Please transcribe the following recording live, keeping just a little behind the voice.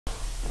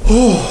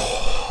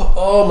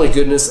Oh my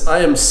goodness, I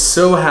am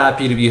so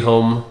happy to be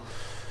home.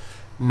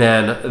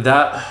 Man,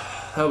 that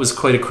was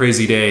quite a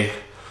crazy day.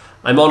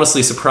 I'm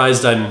honestly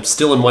surprised I'm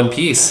still in one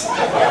piece.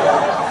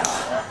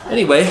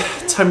 Anyway,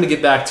 time to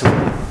get back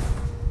to...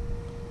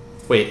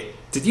 Wait,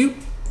 did you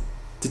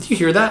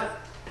hear that?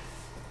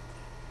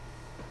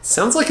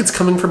 Sounds like it's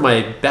coming from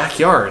my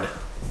backyard.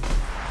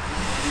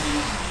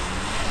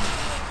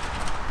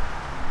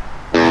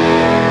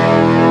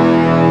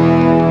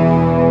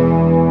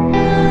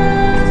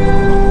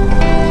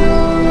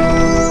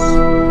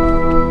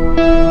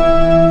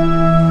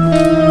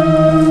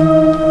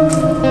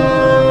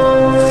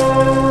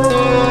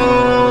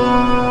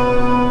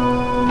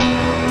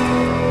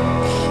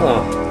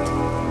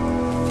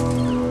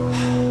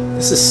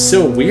 This is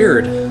so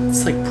weird.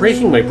 It's like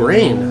breaking my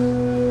brain.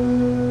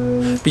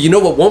 But you know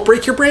what won't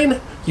break your brain?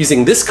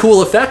 Using this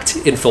cool effect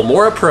in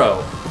Filmora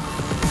Pro.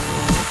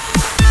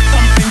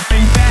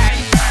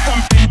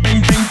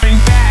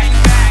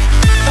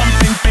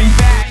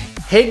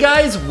 Hey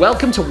guys,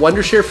 welcome to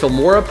Wondershare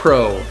Filmora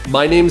Pro.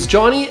 My name's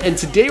Jony, and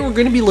today we're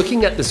going to be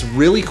looking at this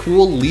really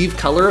cool leave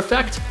color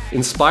effect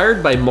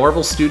inspired by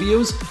Marvel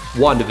Studios'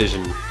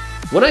 WandaVision.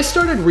 When I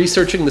started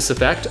researching this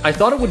effect, I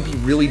thought it would be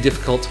really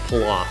difficult to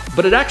pull off,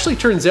 but it actually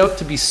turns out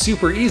to be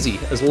super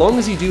easy as long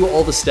as you do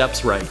all the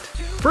steps right.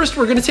 First,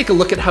 we're going to take a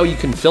look at how you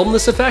can film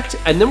this effect,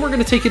 and then we're going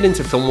to take it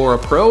into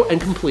Filmora Pro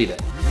and complete it.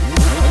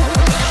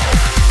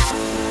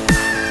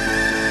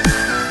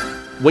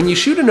 When you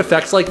shoot an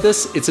effect like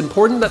this, it's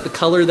important that the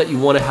color that you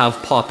want to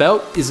have pop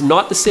out is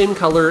not the same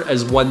color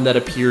as one that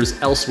appears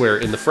elsewhere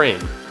in the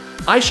frame.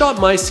 I shot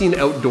my scene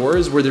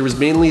outdoors where there was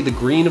mainly the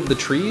green of the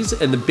trees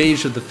and the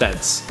beige of the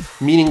fence,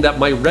 meaning that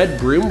my red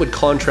broom would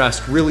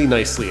contrast really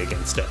nicely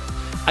against it.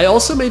 I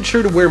also made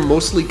sure to wear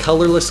mostly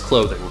colorless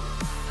clothing.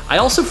 I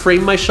also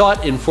framed my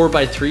shot in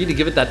 4x3 to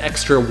give it that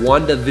extra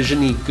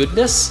WandaVision-y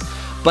goodness,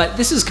 but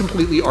this is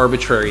completely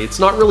arbitrary. It's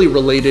not really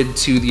related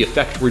to the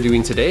effect we're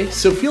doing today,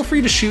 so feel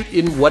free to shoot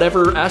in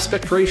whatever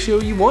aspect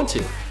ratio you want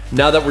to.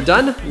 Now that we're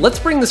done, let's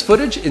bring this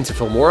footage into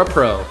Filmora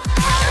Pro.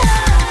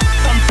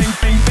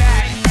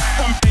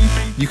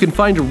 You can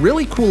find a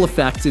really cool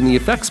effect in the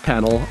effects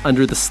panel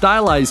under the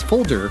Stylize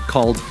folder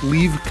called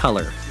Leave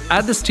Color.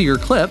 Add this to your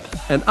clip,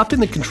 and up in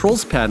the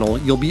controls panel,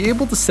 you'll be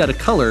able to set a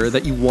color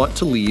that you want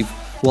to leave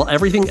while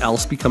everything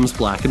else becomes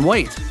black and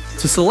white.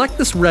 To select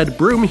this red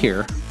broom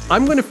here,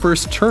 I'm going to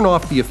first turn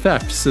off the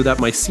effect so that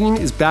my scene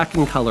is back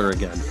in color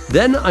again.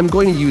 Then I'm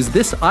going to use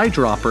this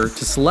eyedropper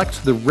to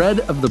select the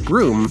red of the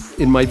broom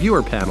in my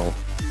viewer panel.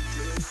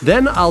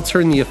 Then I'll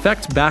turn the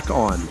effect back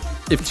on.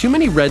 If too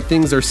many red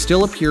things are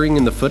still appearing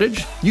in the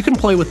footage, you can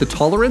play with the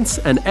tolerance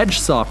and edge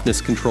softness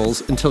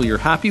controls until you're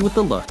happy with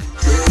the look.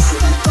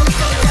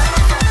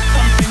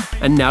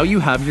 And now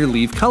you have your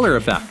leave color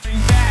effect.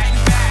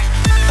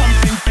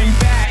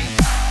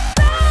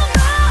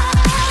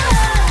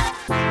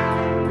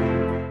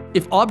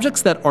 If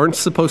objects that aren't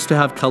supposed to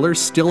have color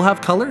still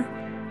have color,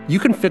 you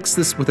can fix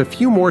this with a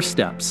few more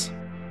steps.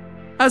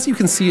 As you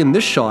can see in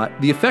this shot,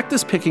 the effect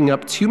is picking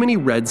up too many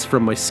reds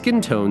from my skin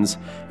tones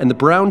and the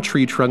brown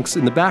tree trunks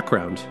in the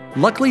background.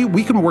 Luckily,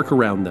 we can work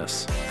around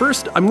this.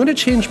 First, I'm going to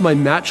change my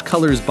match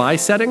colors by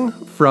setting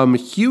from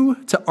hue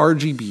to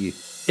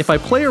RGB. If I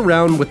play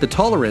around with the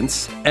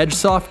tolerance, edge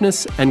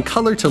softness, and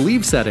color to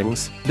leave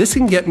settings, this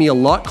can get me a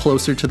lot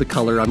closer to the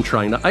color I'm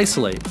trying to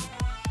isolate.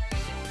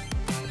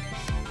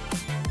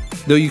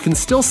 Though you can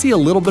still see a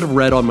little bit of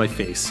red on my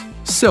face.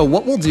 So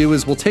what we'll do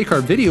is we'll take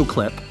our video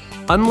clip,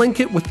 unlink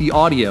it with the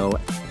audio,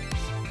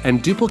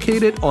 and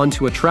duplicate it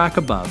onto a track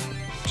above,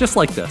 just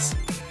like this.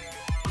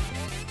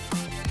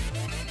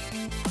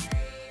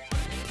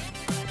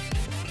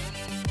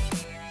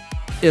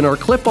 In our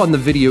clip on the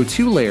Video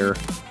 2 layer,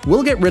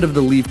 we'll get rid of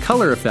the leave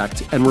color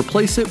effect and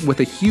replace it with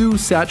a hue,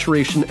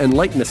 saturation, and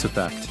lightness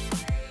effect.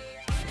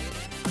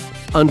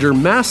 Under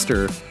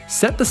Master,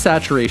 set the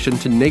saturation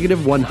to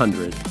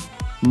 -100.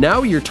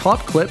 Now your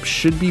top clip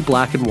should be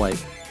black and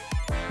white.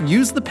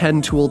 Use the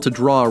pen tool to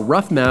draw a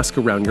rough mask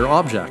around your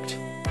object.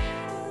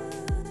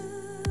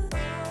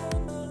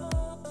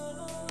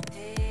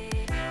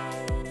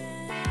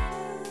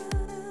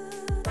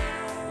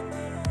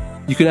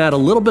 You can add a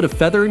little bit of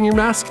feather in your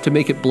mask to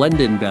make it blend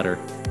in better.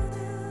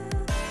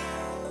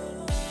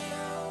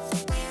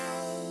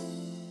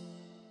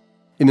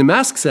 In the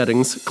mask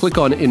settings, click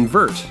on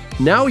Invert.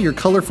 Now your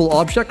colorful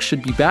object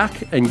should be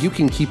back, and you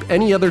can keep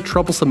any other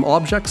troublesome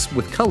objects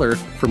with color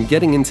from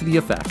getting into the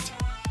effect.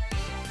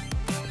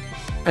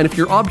 And if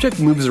your object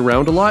moves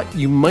around a lot,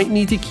 you might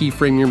need to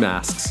keyframe your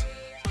masks.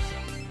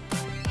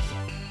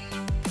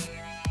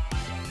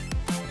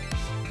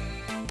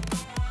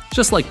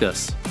 Just like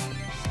this.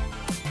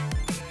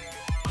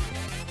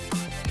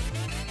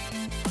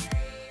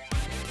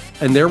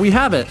 And there we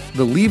have it,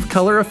 the leave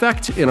color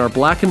effect in our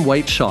black and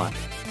white shot.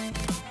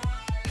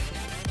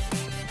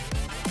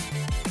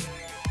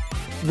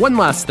 One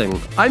last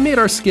thing, I made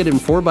our skit in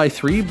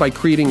 4x3 by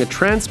creating a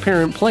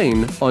transparent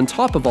plane on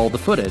top of all the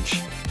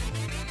footage.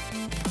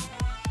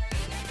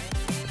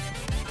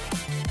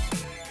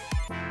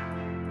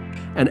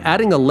 and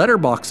adding a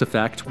letterbox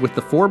effect with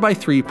the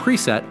 4x3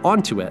 preset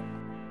onto it.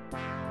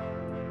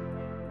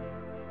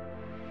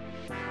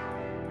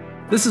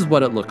 This is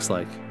what it looks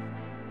like.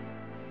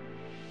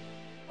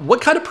 What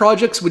kind of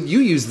projects would you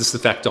use this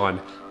effect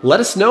on? Let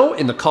us know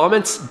in the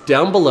comments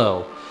down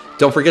below.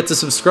 Don't forget to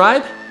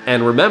subscribe,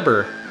 and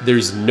remember,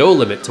 there's no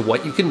limit to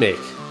what you can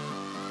make.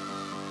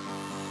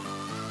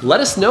 Let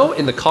us know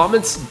in the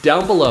comments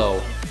down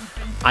below.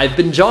 I've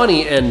been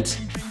Jony, and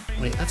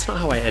wait, that's not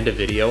how I end a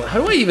video. How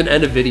do I even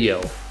end a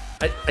video?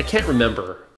 I can't remember.